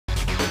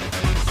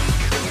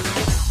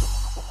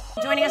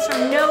joining us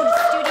from Node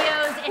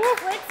Studios.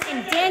 It's FLitZ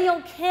and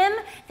Daniel Kim.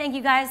 Thank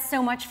you guys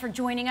so much for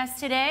joining us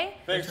today.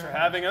 Thanks for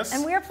having us.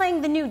 And we're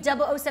playing the new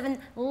 007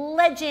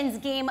 Legends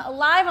game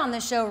live on the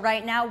show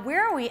right now.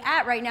 Where are we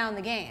at right now in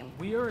the game?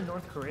 We are in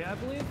North Korea, I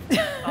believe,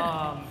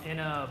 in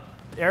a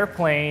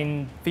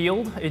airplane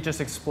field. It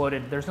just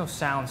exploded. There's no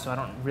sound, so I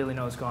don't really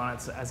know what's going on.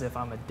 It's as if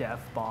I'm a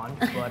deaf Bond,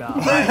 but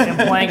I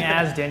am playing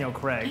as Daniel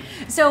Craig.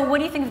 So what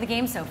do you think of the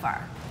game so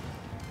far?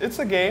 It's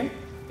a game.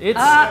 It's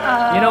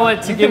you know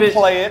what, to you give can it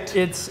play it.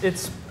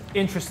 It's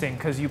interesting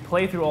because you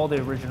play through all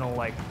the original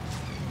like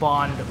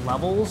Bond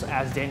levels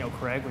as Daniel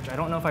Craig, which I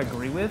don't know if I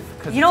agree with.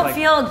 You don't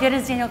feel good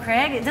as Daniel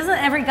Craig? Doesn't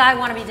every guy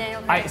want to be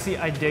Daniel Craig?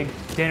 I dig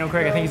Daniel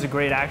Craig. I think he's a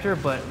great actor,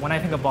 but when I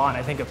think of Bond,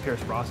 I think of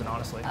Pierce Brosnan,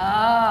 honestly.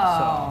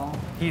 Oh. So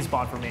he's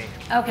Bond for me.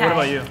 Okay. What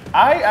about you?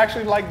 I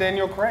actually like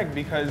Daniel Craig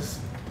because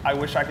I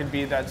wish I could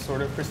be that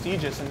sort of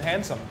prestigious and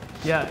handsome.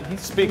 Yeah, he's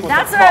speak with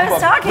That's a what I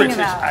was talking British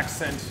about.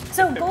 accent.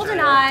 So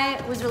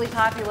GoldenEye was really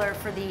popular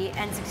for the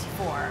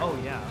N64. Oh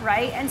yeah.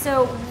 Right? And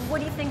so what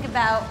do you think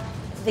about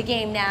the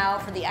game now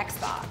for the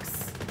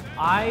Xbox?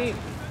 I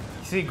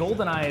see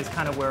GoldenEye is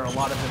kind of where a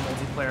lot of the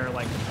multiplayer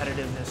like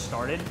competitiveness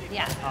started.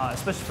 Yeah.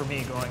 Especially for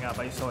me growing up,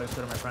 I used to always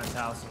go to my friend's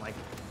house and like,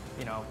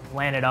 you know,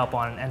 land it up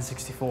on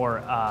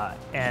N64,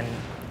 and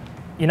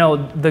you know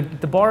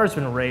the bar has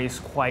been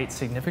raised quite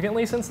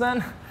significantly since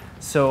then.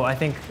 So I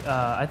think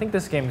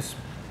this game's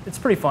it's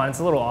pretty fun. It's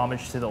a little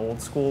homage to the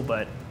old school,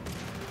 but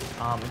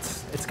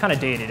it's kind of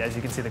dated, as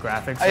you can see the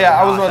graphics.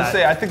 Yeah, I was about to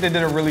say, I think they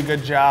did a really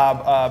good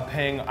job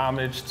paying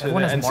homage to the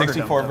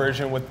N64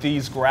 version with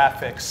these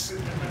graphics.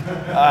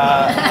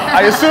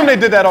 I assume they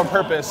did that on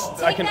purpose.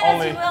 Take that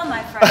as you will,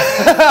 my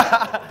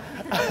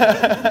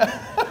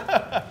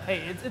friend.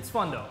 Hey, it's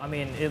fun though. I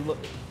mean,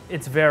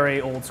 it's very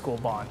old school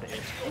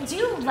Bond-ish. Do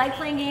you like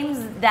playing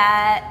games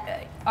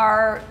that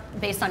are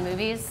based on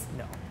movies?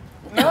 No.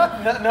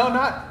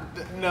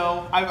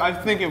 No. I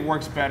think it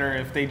works better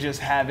if they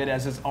just have it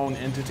as its own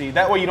entity.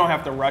 That way you don't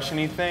have to rush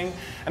anything.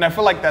 And I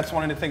feel like that's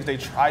one of the things they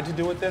tried to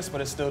do with this,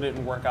 but it still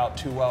didn't work out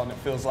too well, and it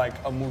feels like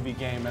a movie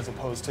game as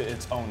opposed to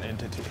its own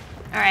entity.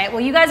 All right,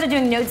 well, you guys are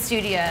doing Node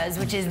Studios,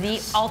 which is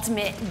the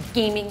ultimate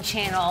gaming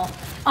channel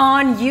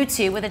on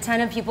YouTube with a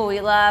ton of people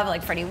we love,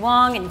 like Freddie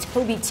Wong and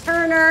Toby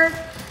Turner.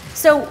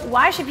 So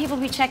why should people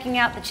be checking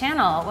out the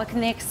channel? What can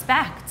they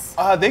expect?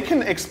 They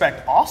can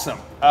expect awesome.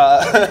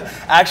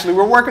 Actually,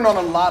 we're working on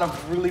a lot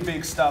of really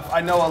big stuff.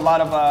 I know a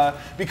lot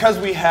of, because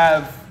we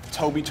have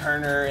Toby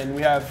Turner and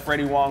we have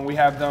Freddie Wong, we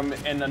have them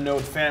in the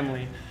Node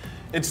family.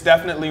 It's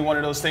definitely one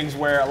of those things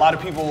where a lot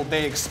of people,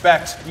 they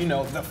expect, you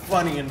know, the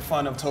funny and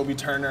fun of Toby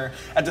Turner,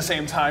 at the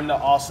same time the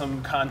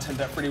awesome content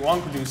that Freddie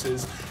Wong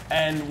produces.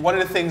 And one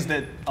of the things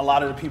that a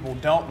lot of the people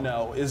don't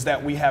know is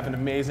that we have an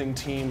amazing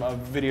team of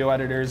video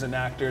editors and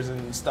actors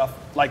and stuff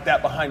like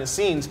that behind the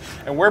scenes.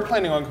 And we're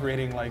planning on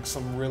creating like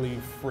some really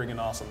friggin'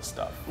 awesome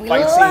stuff.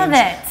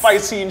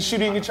 Fight scenes,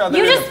 shooting each other.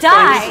 You just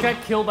died. You just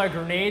got killed by a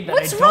grenade that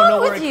What's I don't know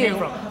where wrong it with came you?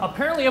 from.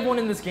 Apparently everyone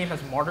in this game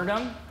has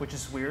martyrdom, which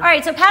is weird. All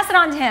right, so pass it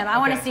on to him. I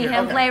want to see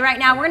him play right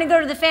now. We're going to go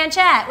to the fan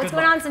chat. What's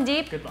going on,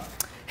 Sandeep? Good luck.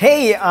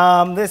 Hey,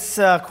 this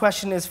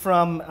question is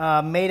from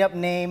Made Up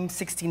Name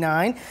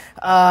 69.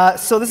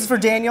 So this is for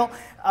Daniel.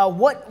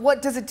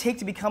 What does it take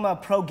to become a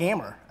pro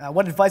gamer?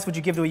 What advice would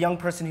you give to a young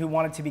person who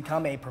wanted to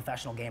become a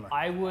professional gamer?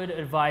 I would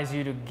advise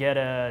you to get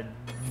a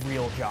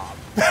real job.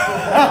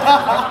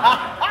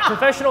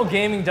 Professional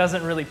gaming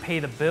doesn't really pay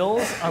the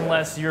bills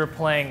unless you're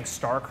playing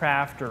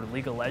StarCraft or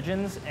League of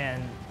Legends,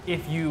 and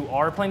if you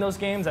are playing those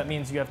games, that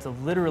means you have to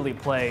literally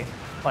play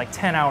like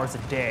 10 hours a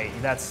day.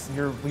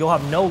 You'll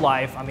have no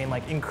life. I mean,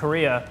 like in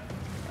Korea,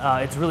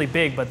 it's really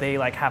big, but they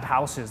like have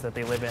houses that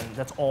they live in.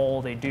 That's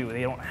all they do.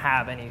 They don't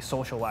have any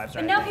social lives.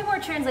 And now people are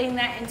translating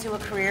that into a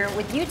career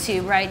with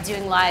YouTube, right?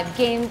 Doing live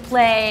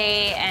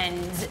gameplay and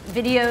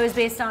videos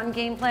based on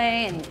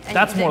gameplay, and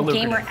that's more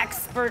lucrative. Gamer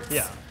experts.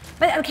 Yeah.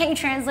 But can't you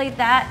translate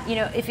that, you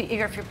know, if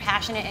you're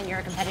passionate and you're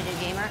a competitive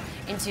gamer,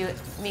 into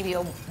maybe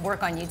a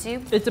work on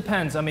YouTube? It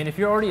depends. I mean, if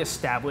you're already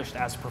established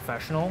as a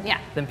professional, yeah,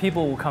 then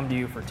people will come to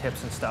you for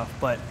tips and stuff.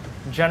 But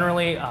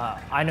generally,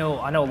 I know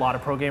a lot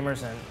of pro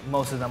gamers, and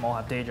most of them all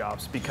have day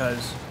jobs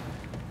because,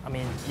 I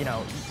mean, you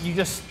know,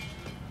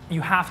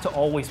 you have to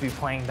always be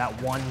playing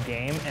that one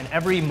game, and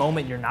every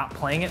moment you're not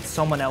playing it,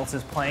 someone else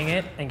is playing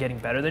it and getting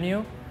better than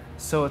you.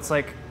 So it's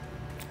like,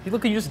 you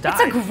just died.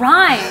 It's a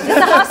grind. It's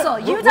a hustle.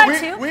 You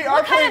died too?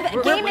 What kind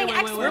of gaming wait,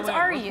 experts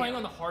are you? We're playing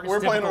on the hardest difficulty. We're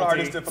playing on the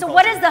hardest difficulty. So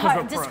what is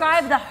the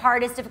describe the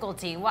hardest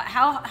difficulty?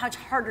 How much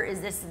harder is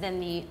this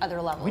than the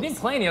other levels? We didn't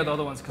play any of the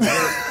other ones because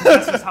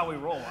that's just how we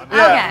roll. I mean,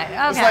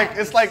 yeah.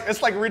 Okay.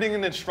 It's like reading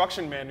an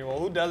instruction manual.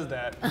 Who does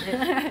that?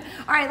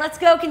 All right, let's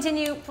go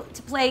continue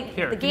to play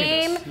the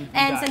game.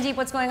 And Sandeep,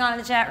 what's going on in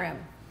the chat room?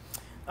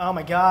 Oh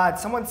my God!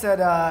 Someone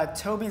said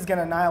Toby's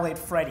gonna annihilate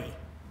Freddy.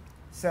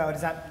 So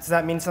does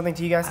that mean something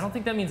to you guys? I don't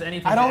think that means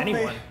anything to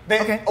anyone.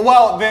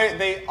 Well,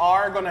 they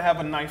are going to have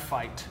a knife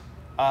fight.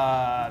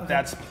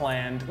 That's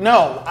planned.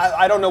 No,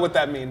 I don't know what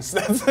that means.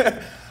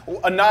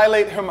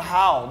 Annihilate him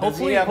how? Does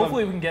he have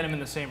Hopefully we can get him in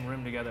the same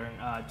room together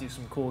and do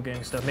some cool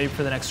gaming stuff. Maybe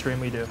for the next stream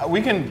we do.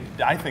 We can.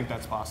 I think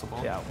that's possible.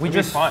 Yeah, we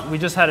just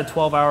had a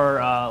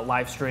 12-hour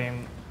live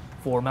stream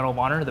for Medal of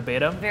Honor, the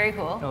beta. Very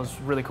cool. It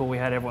was really cool. We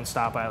had everyone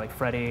stop by, like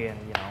Freddie and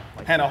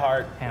like Hannah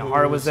Hart. Hannah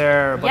Hart was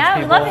there. A bunch Yeah, of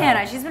we people. love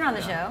Hannah. She's been on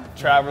the show.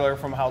 Traveler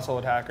from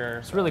Household Hacker.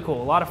 It's really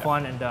cool. A lot of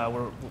fun, and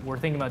we're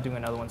thinking about doing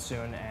another one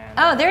soon. And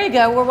Oh, there you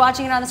go. We're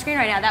watching it on the screen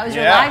right now. That was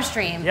your live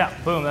stream. yeah,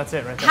 boom, that's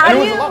it right there.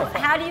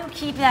 How do you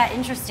keep that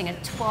interesting? A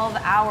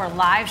 12-hour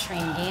live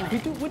stream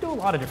gaming. We do a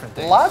lot of different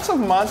things. Lots of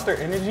Monster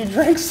energy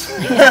drinks.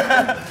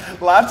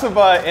 Lots of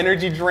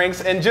energy drinks,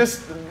 and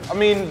just, I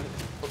mean,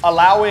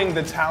 allowing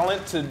the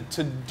talent to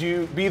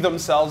be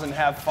themselves and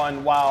have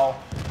fun while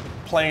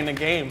playing the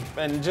game,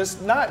 and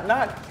just not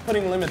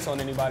putting limits on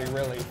anybody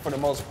really, for the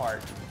most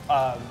part,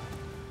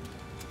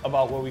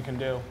 about what we can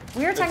do.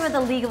 We were talking about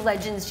the League of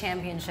Legends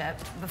Championship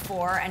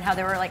before, and how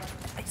there were like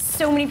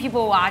so many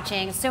people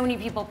watching, so many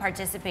people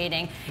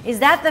participating. Is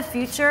that the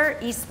future,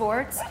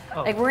 esports?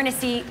 Oh. Like, we're going to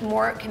see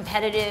more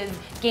competitive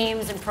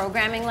games and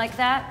programming like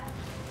that?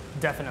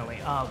 Definitely.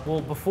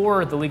 Well,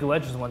 before the League of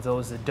Legends ones, there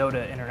was the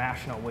Dota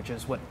International, which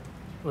is what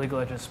League of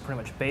Legends is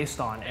pretty much based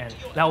on, and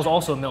that was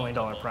also $1 million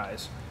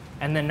prize.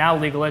 And then now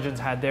League of Legends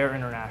had their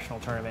international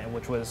tournament,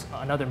 which was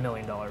another $1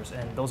 million,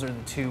 and those are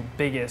the two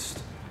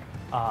biggest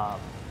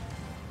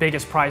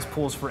prize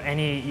pools for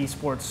any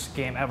esports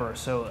game ever.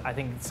 So I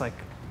think it's like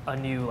a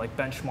new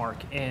benchmark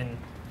in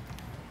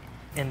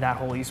that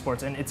whole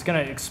esports, and it's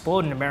going to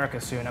explode in America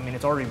soon. I mean,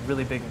 it's already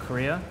really big in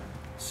Korea.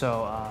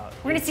 So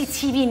we're gonna see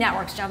TV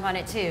networks jump on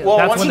it too. Well,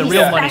 that's when the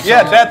real money.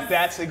 Yeah,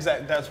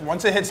 that's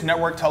once it hits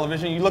network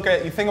television. You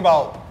think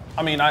about.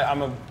 I mean,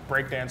 I'm a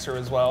breakdancer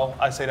as well.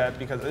 I say that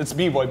because it's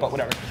b-boy, but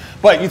whatever.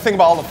 But you think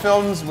about all the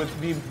films with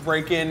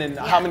break-in and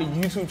how many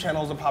YouTube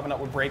channels are popping up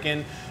with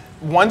break-in.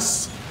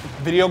 Once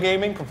video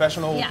gaming,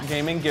 professional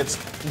gaming gets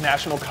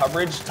national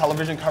coverage,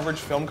 television coverage,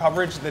 film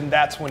coverage, then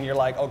that's when you're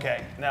like,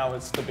 okay, now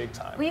it's the big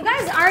time. Well, you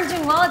guys aren't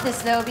doing well at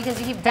this though because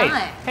you keep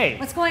dying. Hey.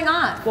 What's going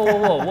on?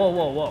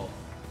 Whoa.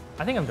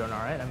 I think I'm doing all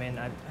right. I mean,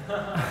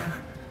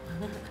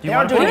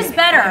 Who's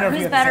better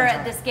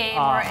at this game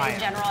or in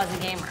general as a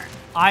gamer?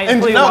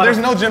 There's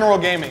no general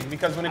gaming,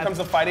 because when it comes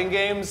to fighting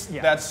games,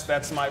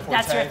 that's my forte.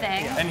 That's your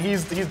thing. And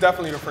he's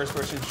definitely the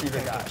first-person shooter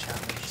guy.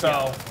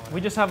 So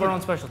we just have our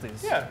own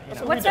specialties. Yeah.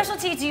 What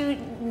specialty do you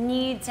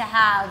need to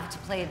have to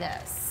play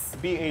this?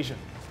 Be Asian.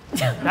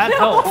 That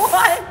helps.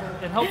 What?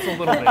 It helps a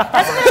little bit.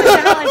 That's a bit of a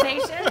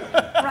generalization,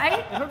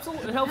 right?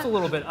 It helps a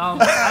little bit.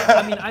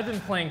 I mean, I've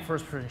been playing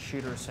first-person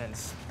shooters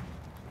since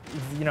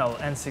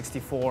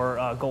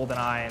N64,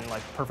 GoldenEye, and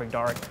Perfect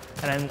Dark,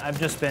 and I've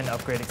just been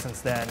upgrading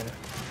since then. And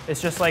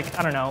it's just I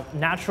don't know,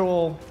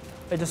 natural.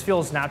 It just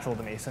feels natural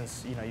to me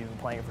since you've been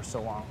playing it for so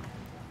long.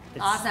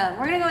 Awesome.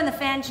 We're gonna go in the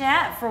fan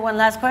chat for one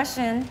last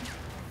question.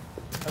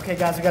 Okay,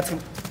 guys, we got some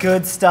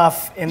good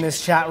stuff in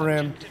this chat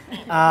room.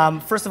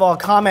 First of all, a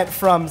comment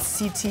from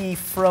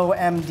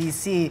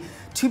CTFroMDC.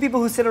 2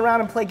 people who sit around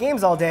and play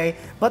games all day,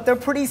 but they're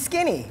pretty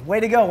skinny. Way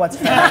to go, what's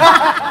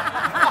that?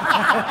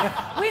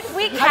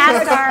 We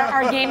cast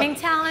our gaming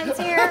talents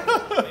here.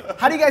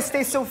 How do you guys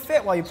stay so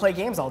fit while you play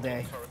games all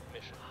day?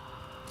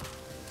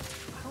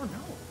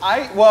 I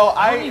don't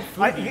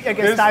know.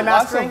 There's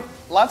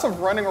lots of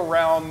running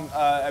around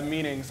at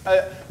meetings.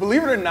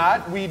 Believe it or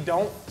not, we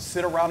don't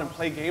sit around and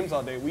play games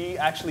all day. We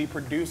actually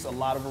produce a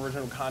lot of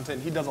original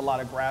content. He does a lot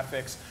of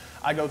graphics.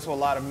 I go to a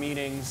lot of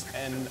meetings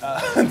and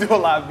do a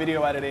lot of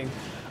video editing.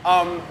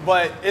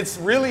 But it's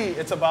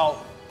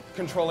about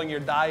controlling your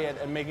diet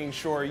and making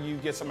sure you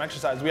get some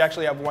exercise. We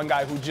actually have one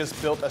guy who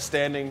just built a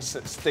standing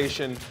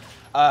station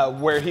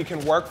where he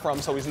can work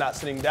from, so he's not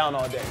sitting down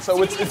all day.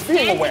 So it's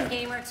being aware.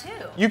 Gamer too.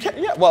 You can,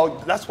 well,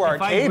 that's where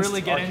if arcades. If I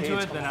really get into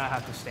it, then I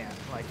have to stand.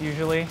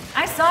 Usually.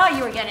 I saw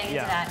you were getting into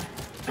that.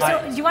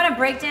 So, do you want to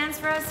break dance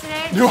for us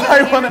today? Do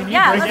I want to?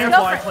 Yeah, let's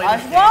go for it.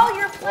 While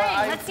you're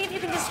playing, let's see if you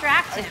can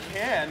distract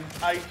him.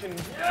 I can.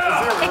 Is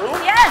there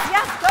room? Yes,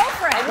 go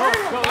for it. Go.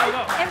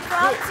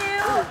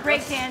 Impromptu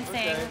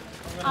breakdancing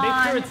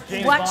on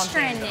what's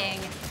trending.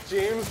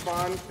 James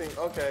Bond thing.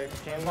 Okay.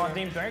 James Bond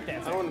themed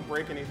breakdancing. I don't want to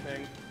break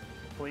anything.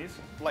 Please.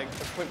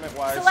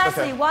 Equipment-wise. So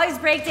Leslie, while he's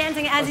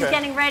breakdancing, as he's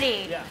getting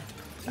ready,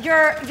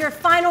 your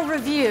final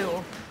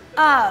review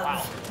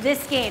of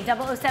this game,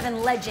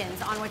 007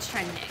 Legends, on what's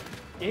trending.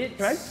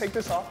 Can I take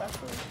this off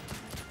actually?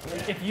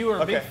 If you are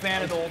a big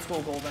fan of the old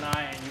school GoldenEye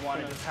and you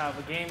want to just have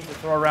a game to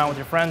throw around with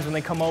your friends when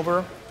they come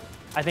over,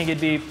 I think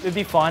it'd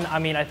be fun. I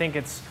mean, I think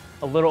it's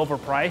a little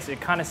overpriced. It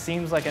kind of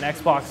seems like an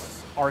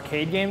Xbox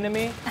arcade game to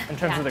me in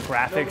terms of the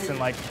graphics and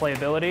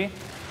playability.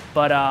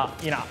 But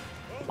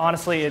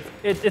honestly,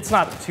 it's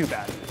not too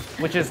bad,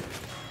 which is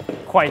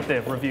quite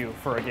the review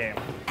for a game.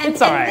 And,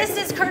 it's all right. This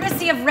is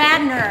courtesy of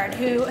Rad Nerd,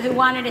 who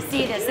wanted to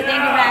see this. So thank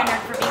you, Rad Nerd,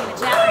 for being in the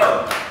chat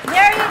room.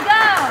 There you go.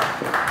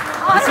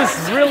 This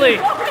is really,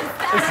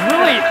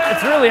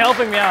 it's really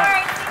helping me out. All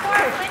right, see more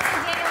FLitZ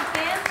and Daniel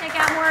fans. Check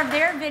out more of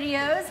their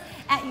videos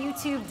at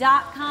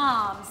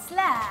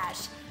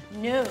youtube.com/FLitZ.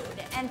 Node.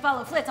 And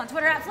follow FLitZ on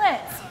Twitter at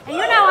FLitZ. And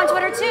you're now on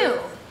Twitter too.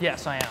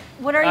 Yes, I am.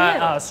 What are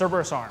you?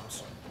 Cerberus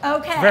Arms.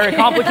 Okay. Very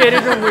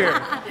complicated and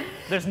weird.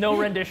 There's no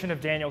rendition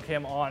of Daniel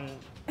Kim on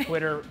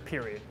Twitter,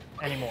 period,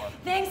 anymore.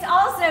 Thanks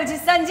also to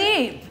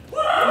Sandeep,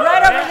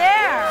 right over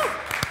there.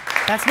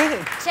 That's me.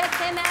 Check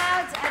him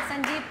out at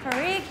Sandeep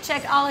Parikh.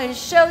 Check all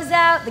his shows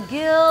out, the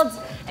guilds,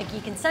 at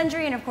Geek and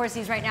Sundry, and of course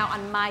he's right now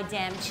on my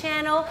damn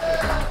channel.